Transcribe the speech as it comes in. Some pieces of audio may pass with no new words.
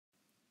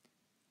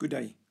Good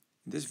day.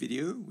 In this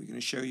video, we're going to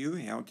show you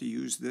how to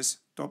use this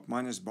top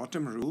minus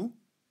bottom rule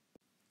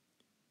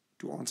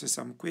to answer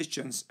some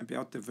questions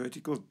about the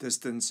vertical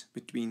distance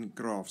between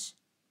graphs.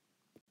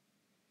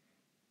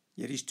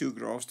 Here is two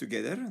graphs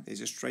together. There's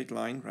a straight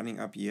line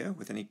running up here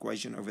with an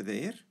equation over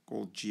there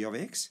called g of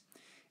x.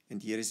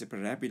 And here is a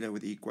parabola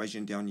with the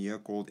equation down here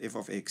called f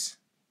of x.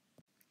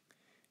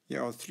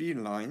 Here are three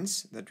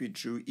lines that we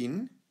drew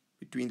in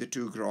between the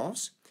two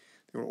graphs.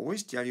 They will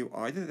always tell you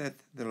either that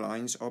the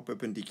lines are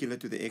perpendicular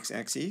to the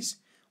x-axis,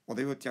 or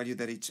they will tell you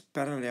that it's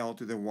parallel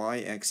to the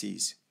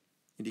y-axis,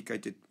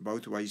 indicated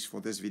both ways for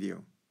this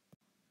video.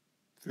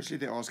 Firstly,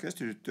 they ask us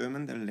to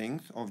determine the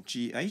length of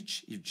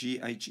GH if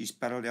GH is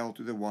parallel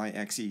to the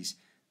y-axis,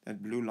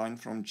 that blue line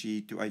from G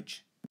to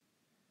H.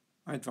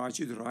 I advise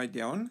you to write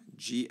down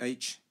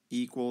GH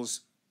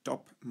equals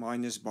top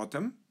minus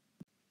bottom.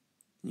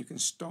 You can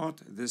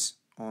start this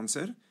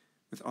answer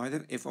with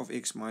either f of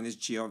x minus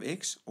g of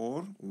x,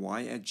 or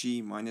y at g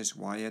minus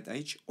y at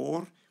h,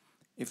 or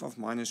f of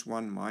minus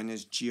 1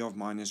 minus g of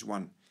minus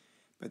 1.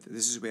 But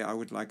this is where I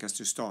would like us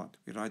to start.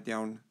 We write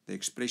down the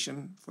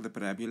expression for the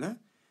parabola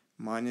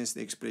minus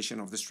the expression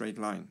of the straight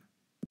line.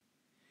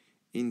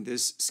 In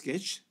this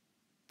sketch,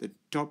 the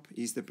top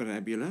is the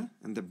parabola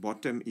and the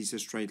bottom is a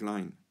straight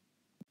line.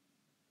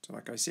 So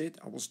like I said,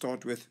 I will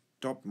start with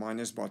top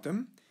minus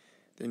bottom,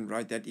 then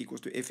write that equals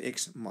to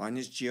fx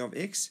minus g of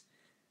x.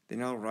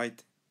 Then I'll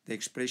write the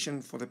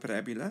expression for the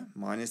parabola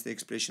minus the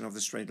expression of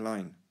the straight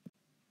line.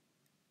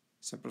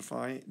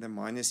 Simplify the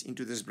minus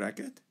into this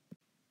bracket.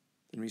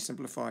 Then we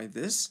simplify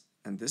this,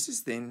 and this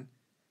is then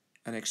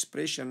an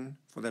expression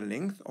for the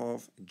length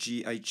of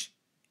GH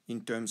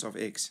in terms of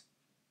x.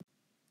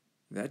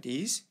 That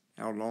is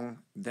how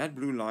long that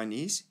blue line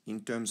is in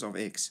terms of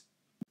x.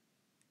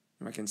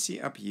 And I can see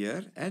up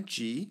here at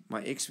G,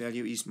 my x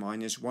value is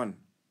minus 1.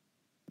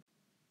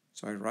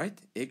 So I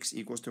write x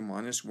equals to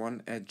minus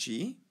 1 at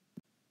G.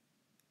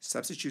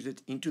 Substitute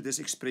it into this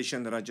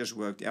expression that I just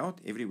worked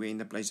out. Everywhere in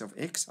the place of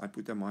x, I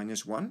put a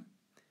minus 1.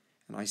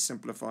 And I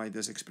simplify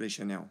this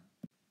expression now.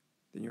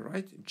 Then you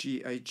write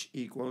GH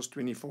equals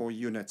 24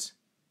 units.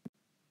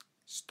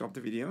 Stop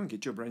the video and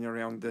get your brain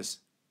around this.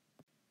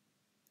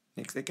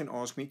 Next, they can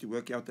ask me to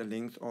work out the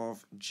length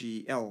of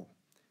GL.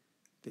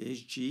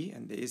 There's G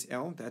and there's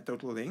L, that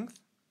total length.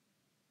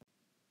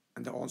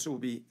 And the answer will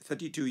be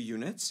 32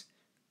 units.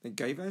 They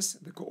gave us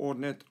the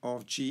coordinate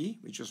of G,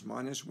 which was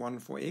minus 1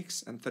 for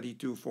x and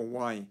 32 for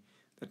y.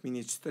 That means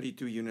it's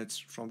 32 units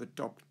from the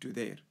top to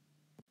there.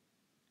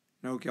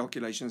 No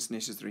calculations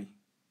necessary.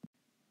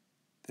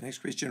 The next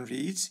question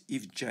reads,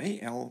 if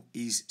JL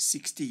is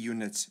 60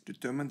 units,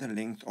 determine the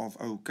length of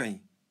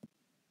OK.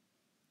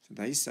 So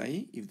they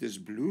say if this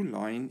blue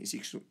line is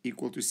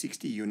equal to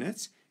 60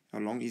 units, how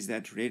long is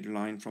that red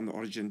line from the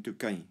origin to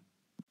K?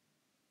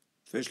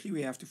 Firstly,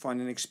 we have to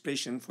find an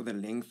expression for the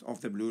length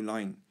of the blue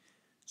line.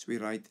 So we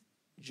write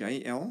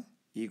JL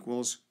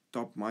equals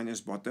top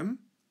minus bottom,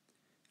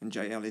 and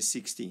JL is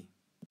 60.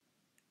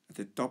 At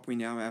the top we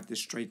now have the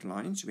straight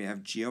line, so we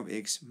have g of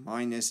x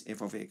minus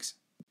f of x.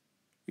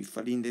 We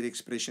fill in the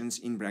expressions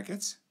in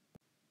brackets,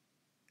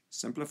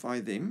 simplify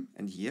them,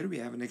 and here we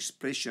have an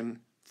expression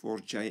for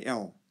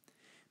JL.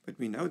 But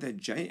we know that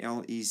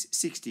JL is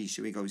 60,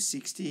 so we go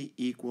 60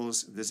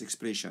 equals this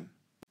expression.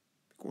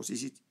 Because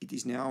it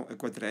is now a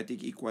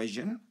quadratic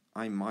equation,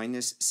 I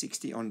minus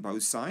 60 on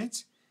both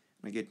sides.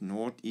 I get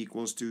naught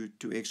equals to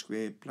 2x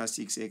squared plus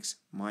 6x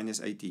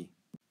minus 80.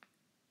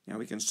 Now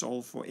we can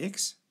solve for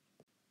x.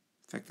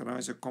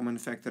 Factorize a common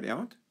factor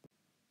out.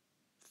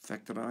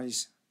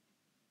 Factorize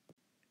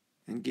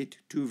and get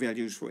two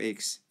values for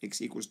x.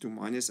 X equals to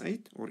minus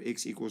 8 or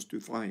x equals to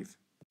 5.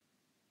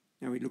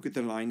 Now we look at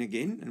the line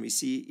again and we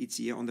see it's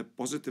here on the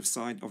positive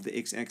side of the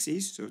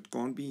x-axis. So it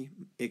can't be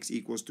x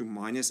equals to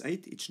minus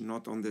 8. It's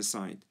not on this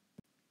side.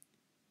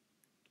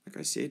 Like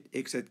I said,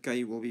 x at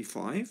k will be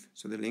 5,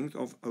 so the length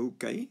of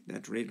OK,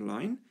 that red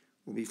line,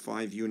 will be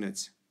 5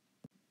 units.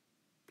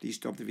 Please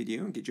stop the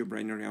video and get your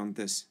brain around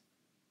this.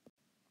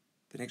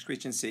 The next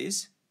question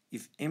says,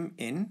 if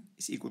mn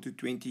is equal to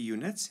 20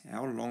 units,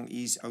 how long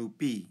is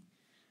OP?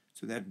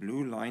 So that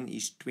blue line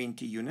is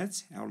 20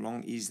 units. How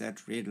long is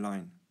that red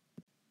line?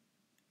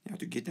 Now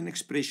to get an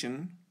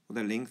expression for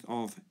the length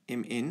of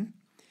mn,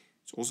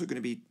 it's also going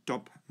to be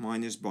top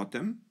minus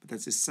bottom, but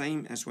that's the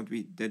same as what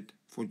we did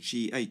for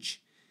GH.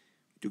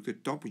 Took the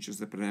top, which was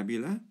the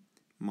parabola,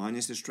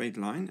 minus the straight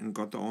line, and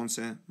got the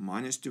answer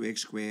minus 2x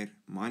squared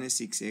minus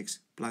 6x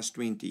plus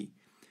 20.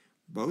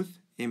 Both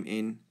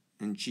mn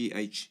and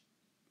gh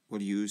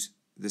will use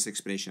this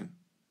expression.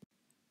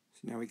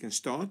 So now we can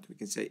start. We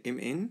can say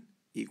mn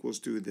equals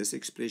to this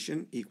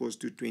expression equals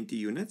to 20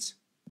 units.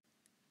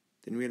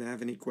 Then we'll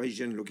have an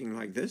equation looking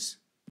like this.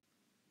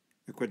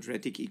 A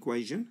quadratic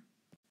equation.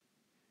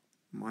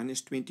 Minus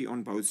 20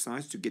 on both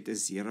sides to get a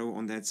 0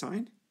 on that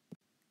side.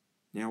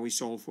 Now we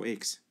solve for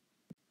x.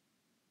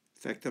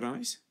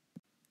 Factorize.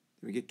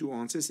 We get two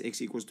answers,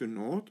 x equals to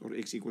 0 or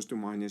x equals to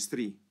minus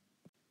 3.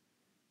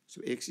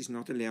 So x is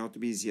not allowed to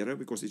be 0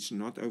 because it's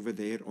not over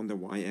there on the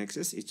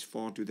y-axis. It's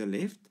far to the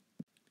left.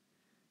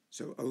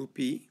 So OP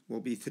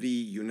will be 3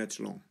 units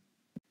long.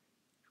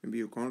 Remember,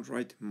 you can't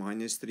write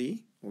minus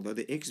 3. Although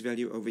the x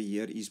value over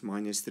here is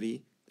minus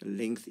 3, the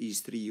length is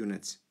 3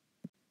 units.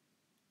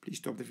 Please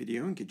stop the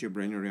video and get your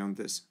brain around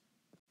this.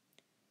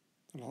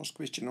 The last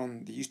question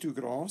on these two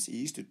graphs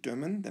is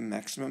determine the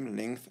maximum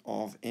length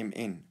of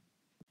mn.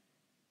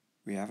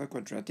 We have a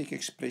quadratic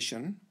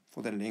expression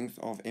for the length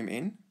of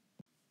mn,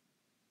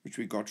 which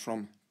we got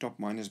from top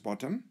minus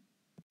bottom.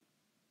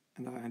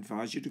 And I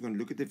advise you to go and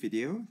look at the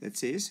video that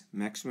says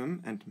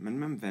maximum and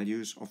minimum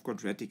values of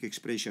quadratic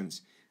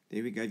expressions.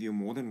 There we gave you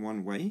more than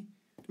one way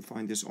to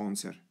find this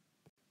answer.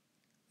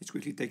 Let's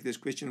quickly take this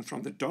question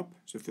from the top.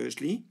 So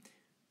firstly,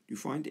 to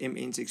find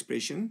mn's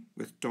expression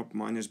with top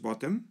minus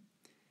bottom,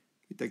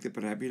 we take the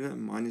parabola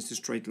minus the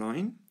straight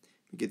line.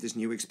 We get this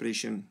new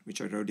expression,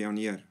 which I wrote down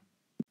here.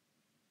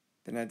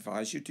 Then I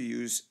advise you to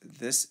use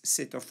this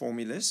set of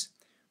formulas.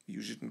 We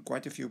use it in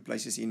quite a few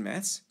places in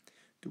maths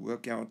to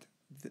work out.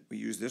 We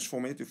use this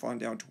formula to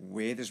find out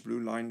where this blue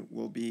line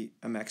will be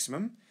a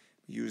maximum.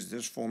 We use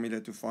this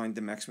formula to find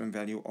the maximum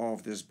value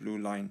of this blue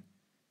line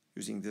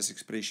using this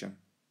expression.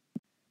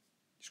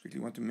 Just quickly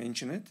want to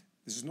mention it.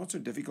 This is not so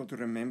difficult to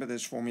remember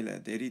this formula.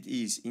 There it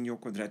is in your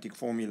quadratic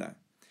formula.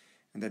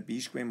 And that b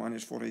squared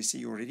minus 4ac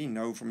you already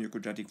know from your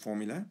quadratic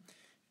formula.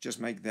 Just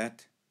make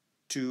that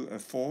 2 a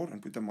 4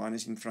 and put the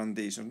minus in front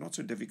there. So not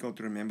so difficult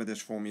to remember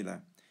this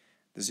formula.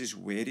 This is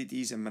where it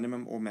is a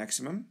minimum or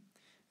maximum.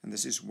 And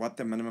this is what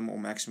the minimum or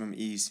maximum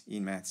is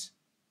in maths.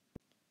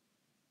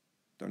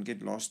 Don't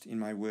get lost in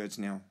my words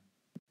now.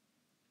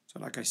 So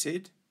like I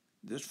said,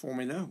 this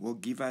formula will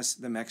give us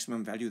the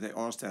maximum value they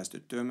asked us.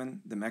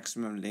 Determine the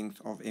maximum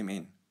length of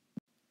mn.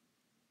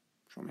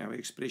 From our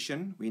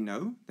expression, we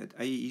know that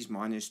a is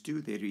minus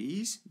 2, there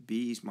he is.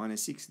 B is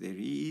minus 6, there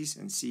he is.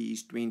 And C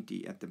is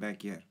 20 at the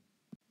back here.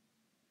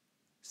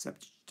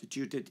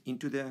 Substitute it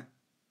into the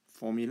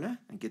formula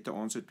and get the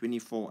answer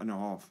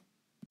 24.5.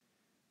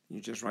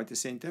 You just write the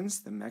sentence,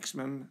 the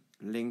maximum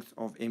length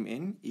of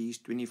mn is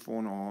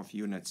 24.5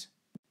 units.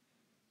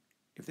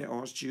 If they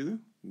asked you,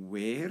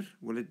 where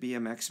will it be a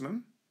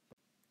maximum?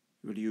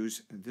 You will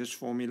use this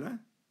formula,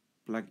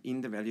 plug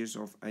in the values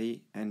of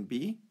a and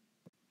b,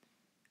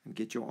 and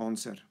get your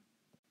answer.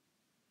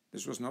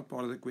 This was not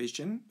part of the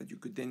question, but you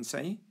could then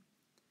say,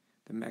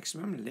 the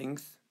maximum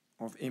length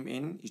of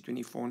mn is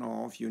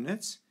 24.5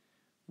 units,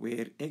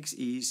 where x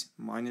is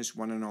minus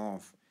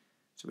 1.5.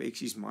 So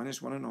x is minus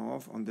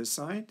 1.5 on this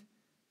side.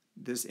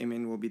 This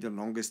mn will be the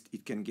longest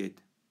it can get.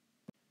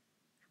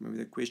 Remember,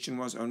 the question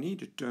was only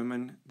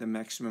determine the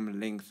maximum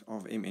length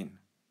of mn.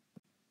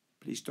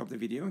 Please stop the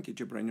video and get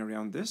your brain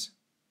around this.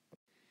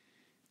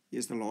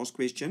 Here's the last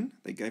question.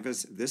 They gave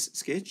us this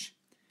sketch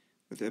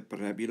with a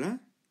parabola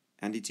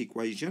and its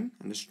equation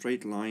and a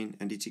straight line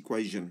and its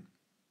equation.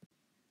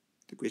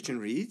 The question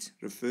reads,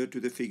 refer to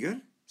the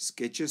figure.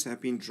 Sketches have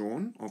been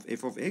drawn of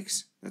f of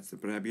x, that's the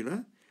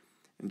parabola,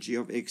 and g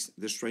of x,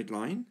 the straight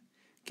line.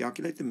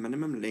 Calculate the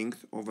minimum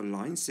length of a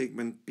line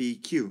segment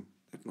PQ,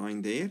 that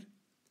line there,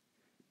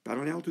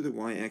 parallel to the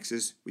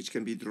y-axis, which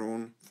can be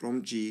drawn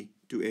from G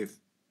to F.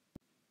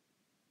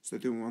 So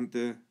we want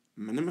the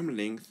minimum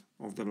length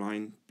of the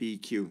line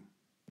PQ.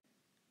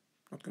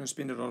 Not going to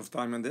spend a lot of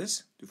time on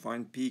this. To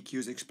find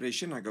PQ's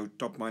expression, I go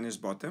top minus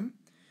bottom.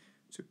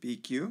 So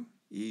PQ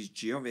is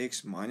g of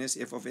x minus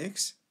f of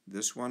x.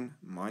 This one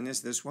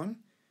minus this one.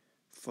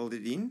 Filled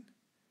it in,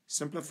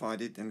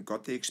 simplified it, and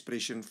got the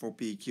expression for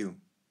PQ.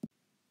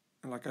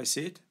 And like I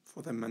said,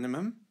 for the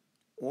minimum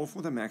or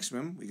for the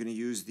maximum, we're going to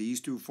use these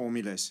two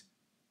formulas.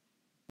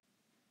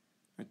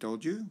 I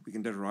told you we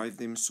can derive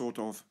them sort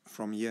of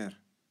from here.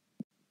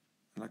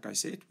 And like I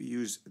said, we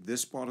use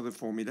this part of the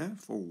formula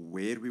for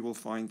where we will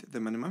find the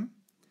minimum.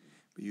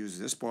 We use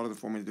this part of the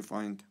formula to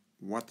find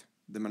what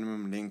the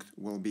minimum length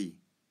will be.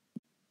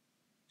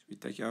 So we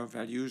take our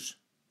values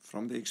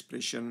from the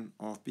expression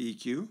of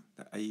PQ.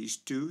 The A is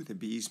 2, the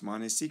B is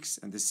minus 6,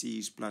 and the C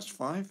is plus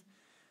 5.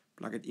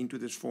 Plug it into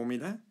this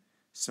formula.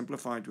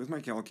 Simplify it with my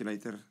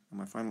calculator, and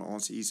my final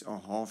answer is a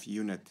half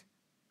unit.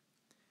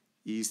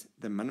 Is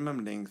the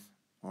minimum length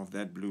of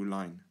that blue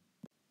line.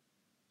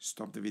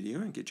 Stop the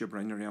video and get your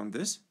brain around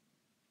this.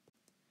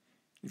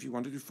 If you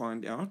wanted to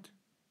find out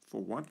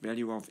for what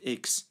value of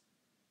x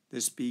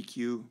this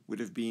PQ would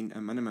have been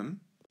a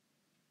minimum,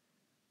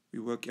 we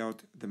work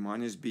out the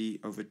minus b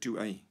over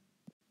 2a.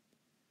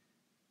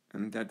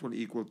 And that will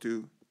equal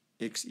to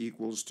x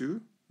equals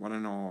to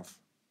 1.5.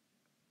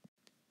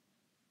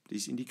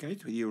 Please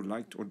indicate whether you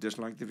liked or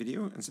disliked the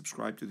video and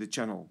subscribe to the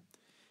channel.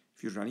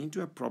 If you run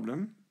into a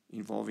problem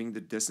involving the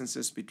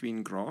distances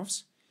between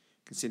graphs,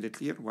 you can send a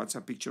clear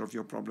WhatsApp picture of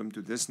your problem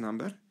to this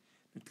number,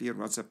 a clear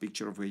WhatsApp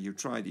picture of where you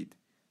tried it.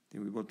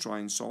 Then we will try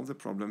and solve the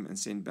problem and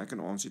send back an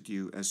answer to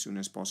you as soon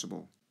as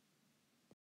possible.